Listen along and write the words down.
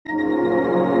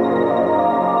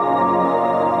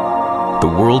The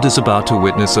world is about to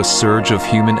witness a surge of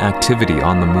human activity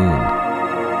on the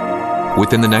moon.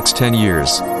 Within the next 10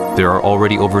 years, there are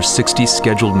already over 60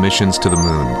 scheduled missions to the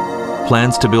moon,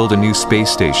 plans to build a new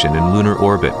space station in lunar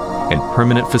orbit, and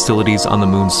permanent facilities on the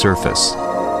moon's surface,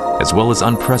 as well as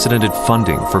unprecedented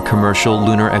funding for commercial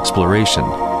lunar exploration,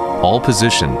 all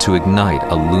positioned to ignite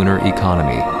a lunar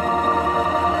economy.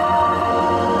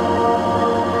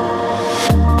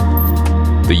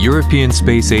 The European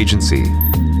Space Agency,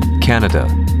 Canada,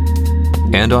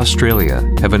 and Australia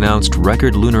have announced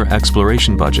record lunar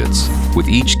exploration budgets, with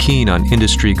each keen on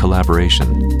industry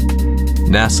collaboration.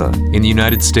 NASA in the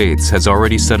United States has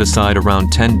already set aside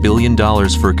around $10 billion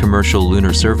for commercial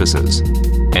lunar services,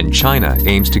 and China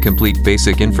aims to complete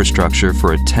basic infrastructure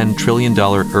for a $10 trillion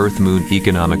Earth-Moon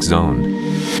economic zone.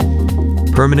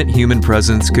 Permanent human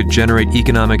presence could generate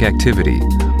economic activity,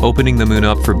 opening the moon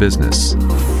up for business.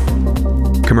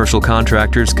 Commercial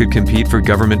contractors could compete for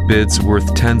government bids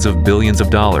worth tens of billions of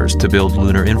dollars to build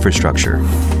lunar infrastructure.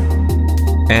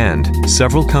 And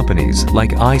several companies, like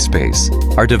ispace,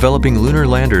 are developing lunar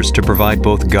landers to provide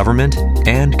both government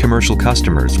and commercial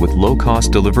customers with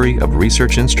low-cost delivery of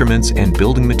research instruments and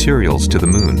building materials to the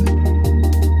moon.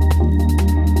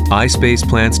 ispace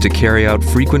plans to carry out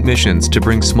frequent missions to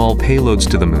bring small payloads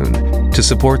to the moon to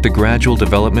support the gradual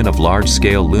development of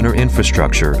large-scale lunar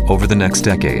infrastructure over the next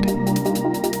decade.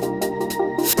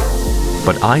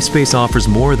 But ispace offers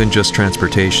more than just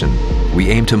transportation.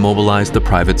 We aim to mobilize the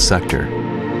private sector.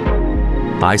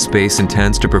 ispace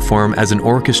intends to perform as an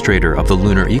orchestrator of the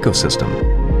lunar ecosystem.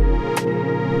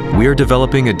 We are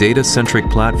developing a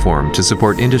data-centric platform to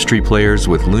support industry players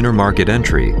with lunar market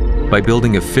entry by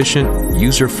building efficient,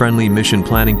 user-friendly mission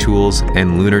planning tools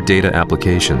and lunar data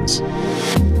applications.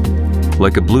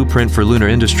 Like a blueprint for lunar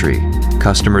industry,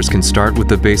 customers can start with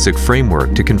the basic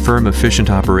framework to confirm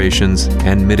efficient operations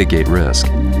and mitigate risk.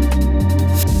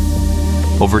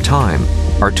 Over time,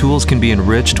 our tools can be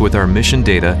enriched with our mission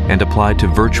data and applied to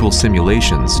virtual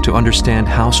simulations to understand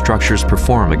how structures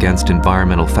perform against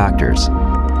environmental factors.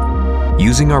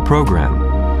 Using our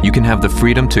program, you can have the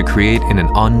freedom to create in an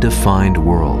undefined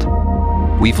world.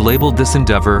 We've labeled this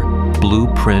endeavor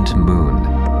Blueprint Moon.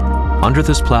 Under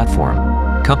this platform,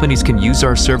 companies can use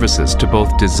our services to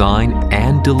both design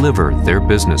and deliver their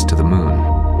business to the moon.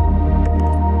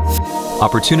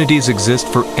 Opportunities exist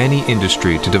for any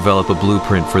industry to develop a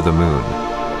blueprint for the moon,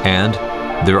 and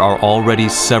there are already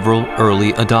several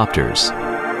early adopters.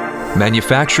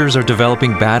 Manufacturers are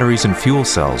developing batteries and fuel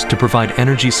cells to provide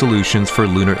energy solutions for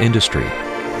lunar industry.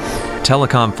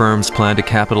 Telecom firms plan to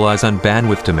capitalize on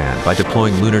bandwidth demand by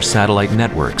deploying lunar satellite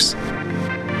networks.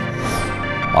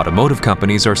 Automotive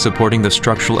companies are supporting the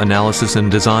structural analysis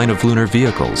and design of lunar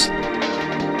vehicles.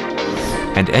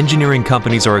 And engineering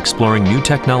companies are exploring new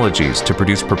technologies to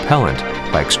produce propellant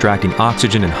by extracting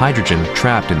oxygen and hydrogen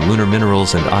trapped in lunar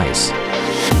minerals and ice.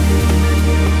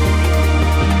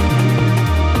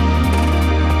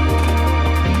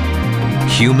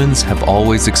 Humans have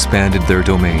always expanded their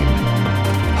domain.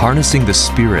 Harnessing the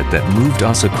spirit that moved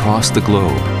us across the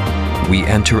globe, we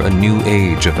enter a new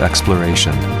age of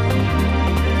exploration.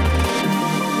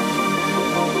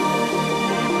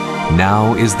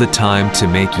 Now is the time to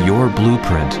make your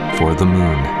blueprint for the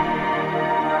moon.